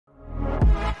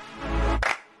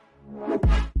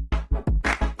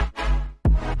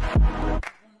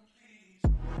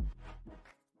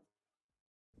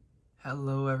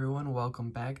Hello everyone, welcome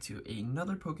back to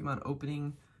another Pokemon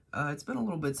opening. It's been a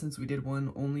little bit since we did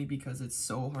one, only because it's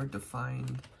so hard to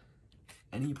find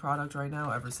any product right now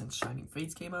ever since Shining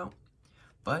Fates came out.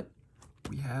 But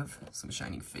we have some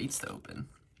Shining Fates to open.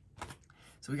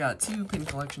 So we got two pin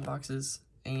collection boxes,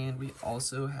 and we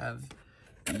also have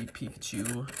the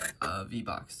Pikachu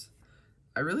V-Box.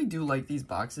 I really do like these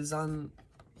boxes on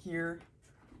here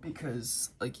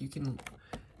because like you can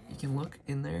look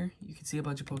in there, you can see a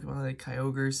bunch of Pokemon like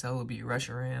Kyogre, Celebi,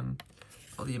 Reshiram,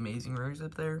 all the amazing rares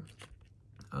up there.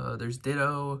 There's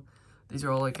Ditto. These are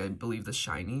all like, I believe, the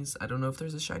shinies. I don't know if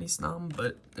there's a shiny Snom,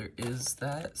 but there is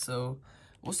that. So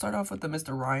we'll start off with the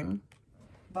Mr. Rhyme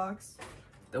box.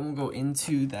 Then we'll go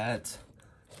into that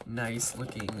nice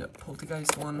looking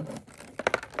Poltergeist one.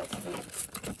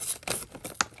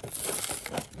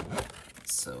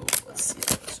 So let's see,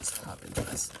 let's just hop into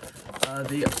this.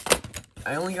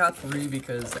 I only got 3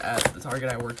 because at the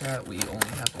Target I work at, we only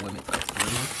have a limit of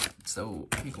 3, so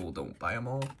people don't buy them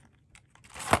all.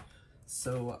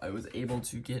 So I was able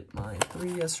to get my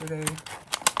 3 yesterday,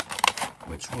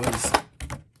 which was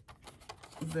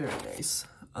very nice.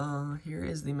 Here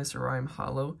is the Mr. Rhyme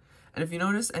Holo. And if you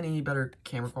notice any better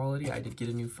camera quality, I did get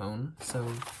a new phone, so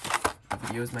the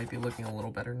videos might be looking a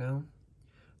little better now.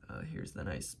 Here's the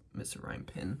nice Mr. Rhyme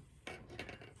pin.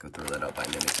 Go throw that up by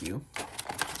Mimikyu.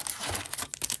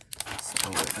 So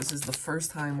this is the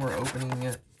first time we're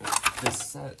opening this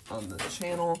set on the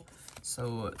channel,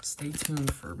 so stay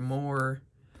tuned for more.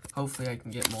 Hopefully I can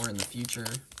get more in the future.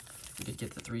 We did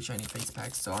get the 3 Shiny Fates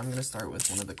packs, so I'm going to start with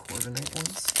one of the Corviknight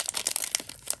ones.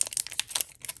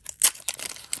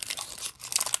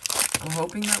 I'm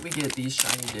hoping that we get the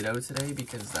Shiny Ditto today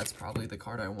because that's probably the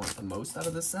card I want the most out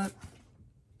of this set.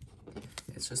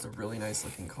 It's just a really nice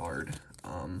looking card.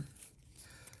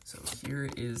 So here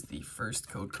is the first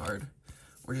code card.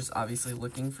 We're just obviously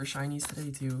looking for shinies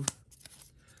today too.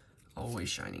 Always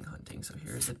shining hunting. So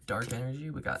here's a Dark Energy.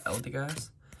 We got Eldegoss,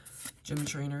 Gym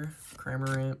Trainer,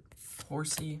 Cramorant,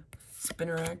 Horsey,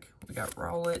 Spinnerack. We got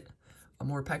Rowlet, a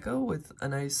Morpeko with a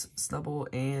nice Snubble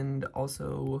and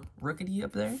also Rookidee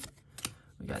up there.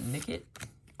 We got Nickit.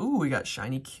 Ooh, we got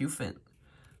Shiny Cufant.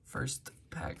 First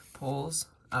pack pulls.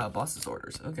 Boss's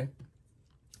orders. Okay.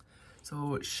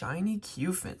 So Shiny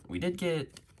Cufant.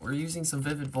 We're using some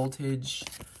Vivid Voltage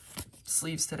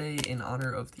sleeves today in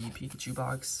honor of the Pikachu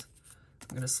box.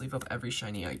 I'm gonna sleeve up every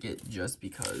shiny I get just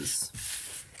because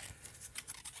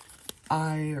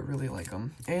I really like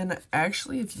them. And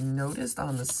actually, if you noticed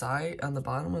on the side, on the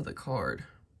bottom of the card,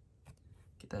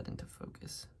 get that into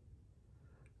focus.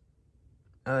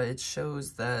 It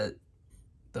shows that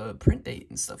the print date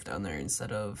and stuff down there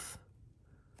instead of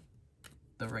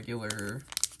the regular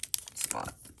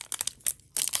spot.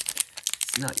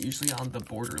 It's not usually on the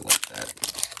border like that.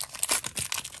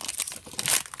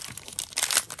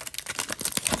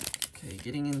 So, okay,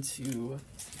 getting into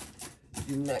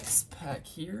the next pack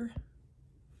here.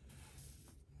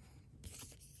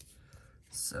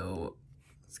 So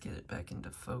let's get it back into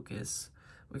focus.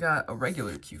 We got a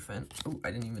regular Cufant. Oh,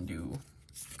 I didn't even do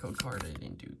code card. I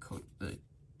didn't do the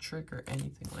trick or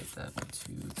anything like that. 1,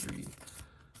 2, 3,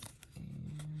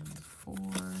 and 4.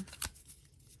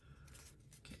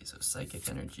 So Psychic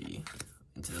Energy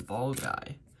into the Ball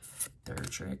Guy,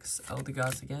 Durtrix,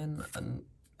 Eldegoss again,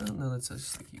 oh no, that's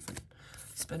just the Cufant.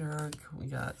 Spinnerack, we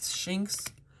got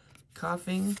Shinx,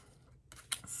 Coughing,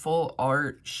 Full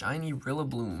Art, Shiny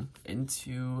Rillaboom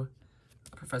into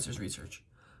Professor's Research.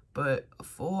 But a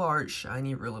Full Art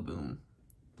Shiny Rillaboom,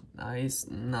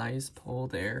 nice pull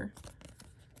there.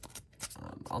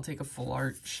 I'll take a Full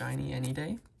Art Shiny any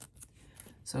day.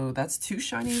 So that's 2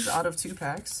 shinies out of 2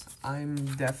 packs. I'm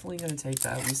definitely going to take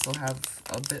that. We still have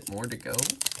a bit more to go,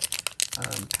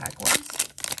 pack-wise.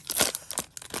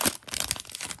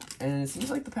 And it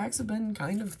seems like the packs have been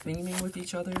kind of theming with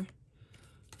each other.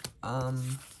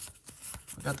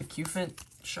 We got the Cufant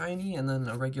shiny, and then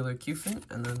a regular Cufant,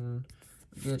 and then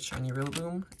we get Shiny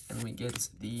Rillaboom, and we get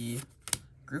the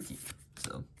Grookey.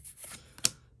 So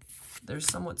they're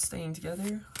somewhat staying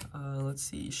together. Let's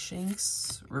see,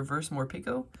 Shinx, Reverse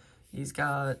Morpeko. He's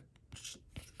got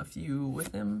a few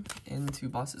with him into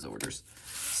Boss's orders.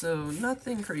 So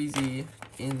nothing crazy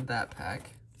in that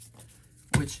pack,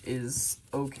 which is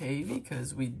okay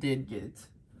because we did get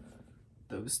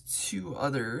those 2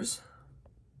 others.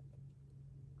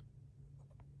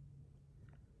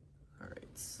 Alright,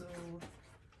 so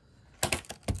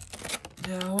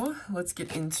now let's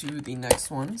get into the next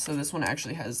one. So this one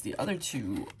actually has the other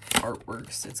 2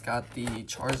 artworks. It's got the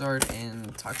Charizard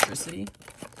and Toxtricity,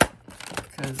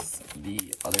 because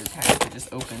the other pack we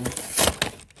just opened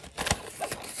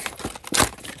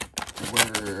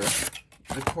were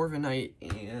the Corviknight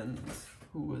and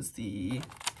who was the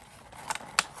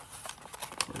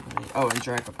Corviknight? Oh, and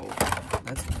Dragapult.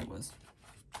 That's what it was.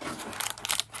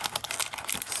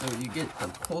 So you get the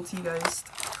Poltegeist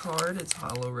card. It's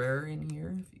holo rare in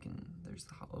here. If you can, there's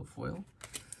the holo foil.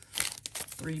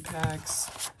 3 packs,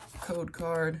 code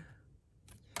card,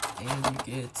 and you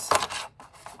get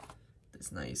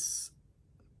this nice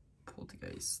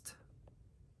Poltegeist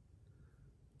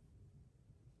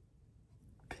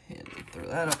pin. Throw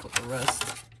that up with the rest.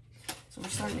 So we're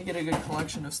starting to get a good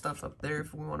collection of stuff up there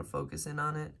if we want to focus in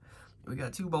on it. We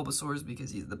got 2 Bulbasaurs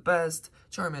because he's the best,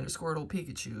 Charmander, Squirtle,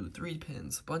 Pikachu, 3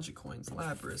 pins, a bunch of coins,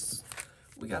 Lapras.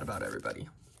 We got about everybody.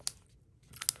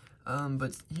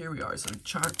 But here we are. So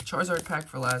Charizard pack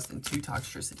for last and 2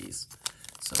 Toxtricities.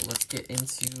 So let's get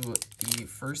into the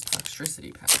first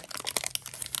Toxtricity pack.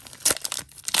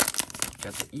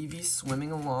 Got the Eevee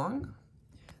swimming along.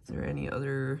 Is there any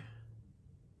other?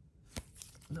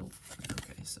 Nope.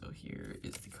 Okay, so here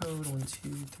is the code 1, 2,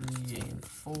 3, and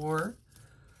 4.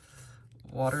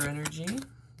 Water Energy,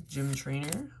 Gym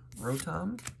Trainer,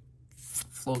 Rotom,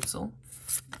 Floatzel,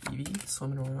 Eevee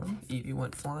swimming around. Eevee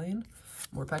went flying.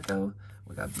 Morpeko.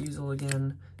 We got Buizel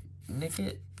again.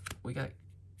 Nickit. We got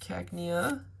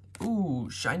Cacnea. Ooh,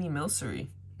 shiny Milcery.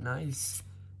 Nice.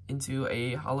 Into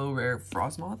a holo rare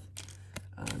Frostmoth.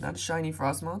 Not a shiny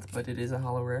Frostmoth, but it is a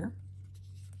holo rare.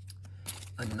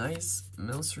 A nice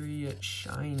Milcery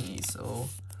shiny. So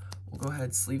we'll go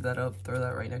ahead, sleeve that up, throw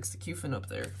that right next to Cufin up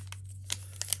there.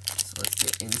 So let's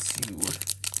get into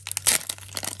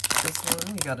this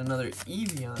one. We got another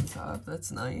Eevee on top.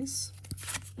 That's nice.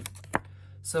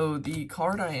 So the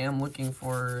card I am looking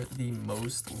for the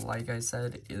most, like I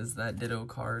said, is that Ditto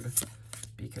card.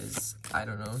 Because, I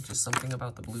don't know, just something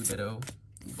about the blue Ditto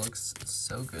looks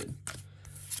so good.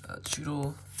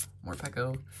 Choodle,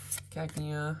 Morpeko,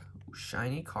 Cacnea,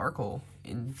 shiny Carkol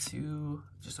into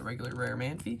just a regular rare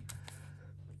Manphy.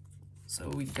 So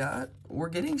we're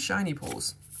getting shiny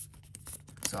pulls.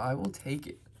 So I will take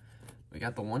it. We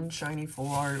got the 1 shiny full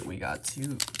art. We got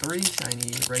 3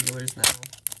 shiny regulars now.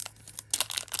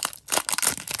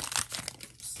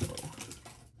 So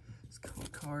this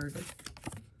code card.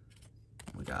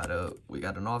 We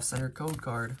got an off-center code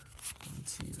card. 1,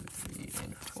 2, 3,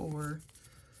 and 4.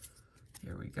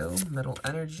 Here we go. Metal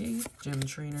Energy, Gym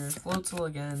Trainer, Floatzel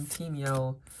again, Team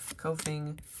Yell,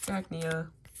 Koffing, Cacnea,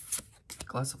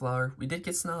 Glassiflower. We did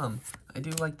get Snom. I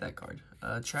do like that card.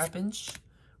 Trapinch,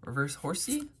 Reverse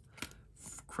Horsey,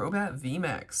 Crobat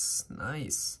VMAX.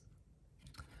 Nice.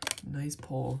 Nice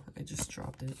pull. I just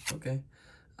dropped it. Okay.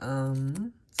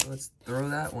 So let's throw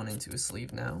that one into a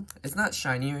sleeve now. It's not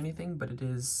shiny or anything, but it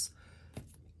is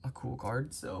a cool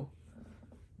card, so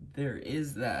there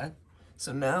is that.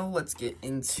 So now let's get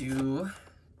into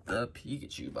the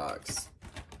Pikachu box.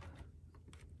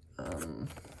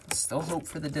 Still hope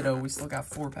for the Ditto. We still got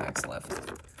 4 packs left.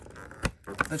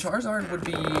 The Charizard would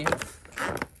be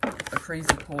a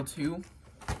crazy pull too.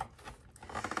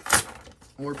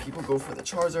 More people go for the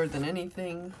Charizard than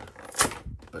anything.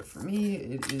 But for me,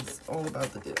 it is all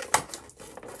about the Ditto.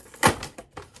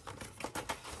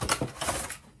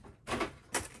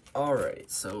 Alright,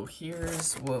 so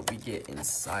here's what we get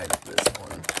inside of this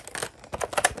one.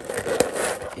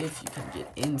 If you can get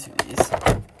into these.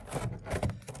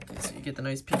 Okay, so you get the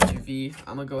nice Pikachu V.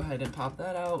 I'm going to go ahead and pop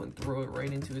that out and throw it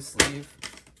right into a sleeve.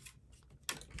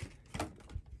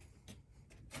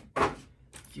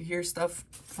 If you hear stuff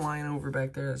flying over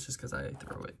back there, that's just because I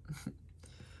throw it.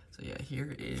 So yeah,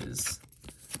 here is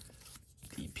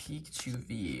the Pikachu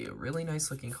V. A really nice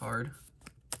looking card.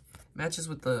 Matches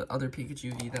with the other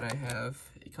Pikachu V that I have.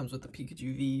 It comes with the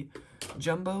Pikachu V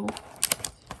Jumbo.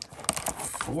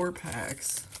 4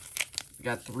 packs. We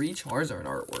got 3 Charizard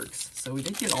artworks. So we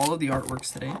did get all of the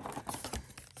artworks today.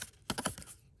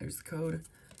 There's the code.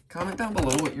 Comment down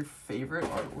below what your favorite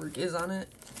artwork is on it.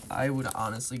 I would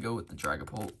honestly go with the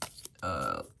Dragapult.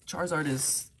 Charizard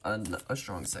is a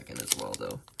strong second as well,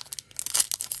 though.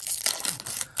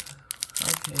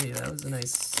 Okay, that was a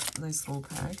nice little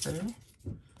pack there.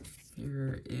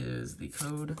 Here is the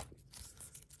code.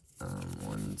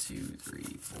 1, 2, 3,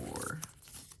 4.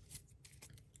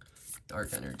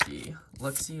 Dark Energy,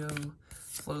 Luxio,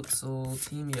 Floatzel,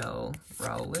 Team Yell,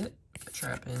 Rowlet,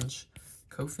 Trapinch,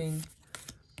 Koffing,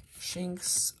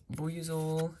 Shinx,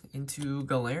 Buizel, into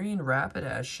Galarian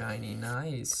Rapidash shiny.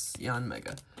 Nice. Yon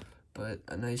Mega. But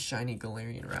a nice shiny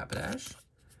Galarian Rapidash.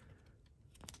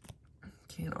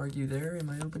 Can't argue there. Am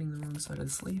I opening the wrong side of the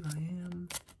sleeve? I am.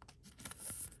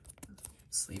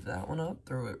 Sleeve that one up.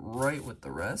 Throw it right with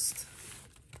the rest.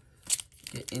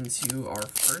 Get into our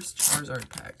first Charizard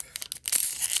pack.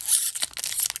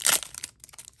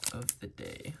 of the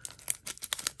day.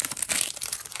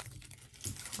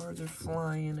 Cards are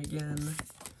flying again.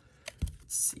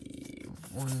 Let's see.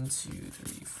 1, 2,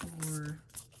 3, 4.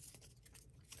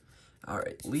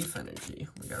 Alright, Leaf Energy.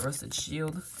 We got Rusted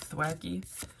Shield, Thwacky,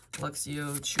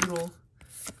 Luxio, Choodle.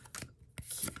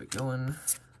 Keep it going.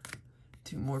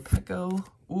 2 more Pecco.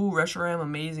 Ooh, Reshiram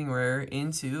Amazing Rare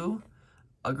into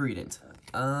a Greedent.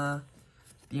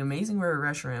 The Amazing Rare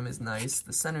Reshiram is nice.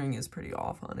 The centering is pretty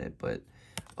off on it, but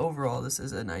overall this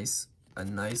is a nice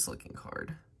looking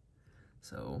card.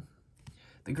 So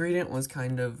the Greedent was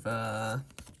kind of an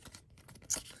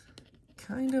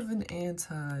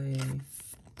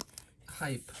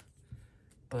anti-hype,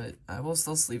 but I will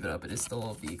still sleeve it up. It is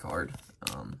still a V card.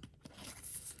 So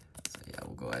yeah,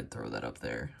 we'll go ahead and throw that up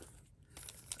there.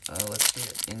 Let's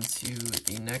get into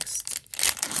the next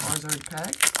Charizard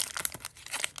pack.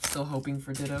 Still hoping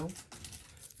for Ditto.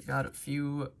 We got a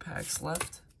few packs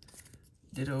left.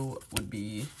 Ditto would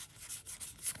be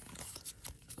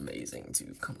amazing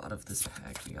to come out of this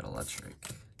pack. We got Electric,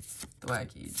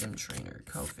 Thwacky, Gym Trainer,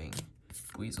 Koffing,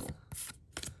 Weasel,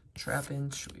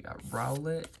 Trapinch. We got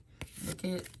Rowlet,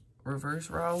 Nickit, Reverse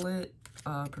Rowlet,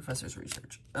 Professor's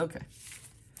Research. Okay.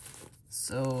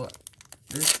 So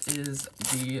this is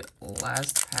the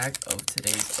last pack of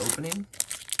today's opening.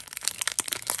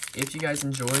 If you guys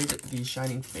enjoyed the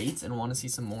Shining Fates and want to see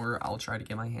some more, I'll try to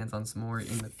get my hands on some more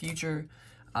in the future.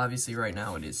 Obviously, right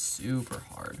now it is super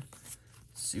hard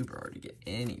to get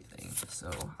anything. So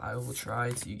I will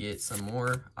try to get some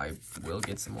more. I will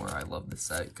get some more. I love the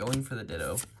set. Going for the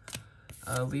Ditto.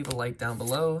 Leave a like down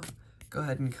below. Go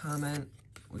ahead and comment.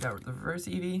 We got the reverse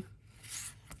Eevee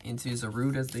into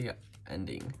Zarude as the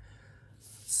ending.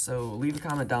 So leave a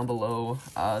comment down below.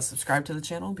 Subscribe to the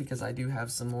channel because I do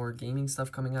have some more gaming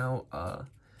stuff coming out.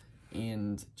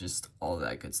 And just all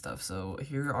that good stuff. So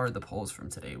here are the polls from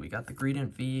today. We got the Greedent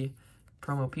V,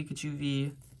 Promo Pikachu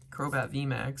V, Crobat V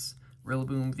Max,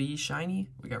 Rillaboom V Shiny.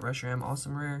 We got Reshiram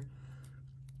Awesome Rare,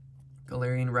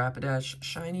 Galarian Rapidash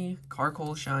Shiny,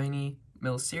 Carkol Shiny,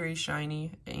 Milcery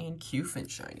Shiny, and Cufant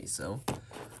Shiny. So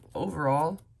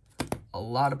overall, a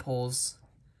lot of polls.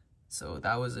 So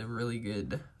that was a really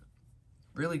good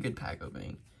pack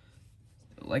opening.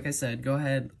 Like I said, go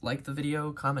ahead, like the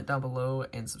video, comment down below,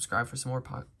 and subscribe for some more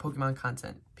Pokemon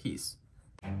content. Peace.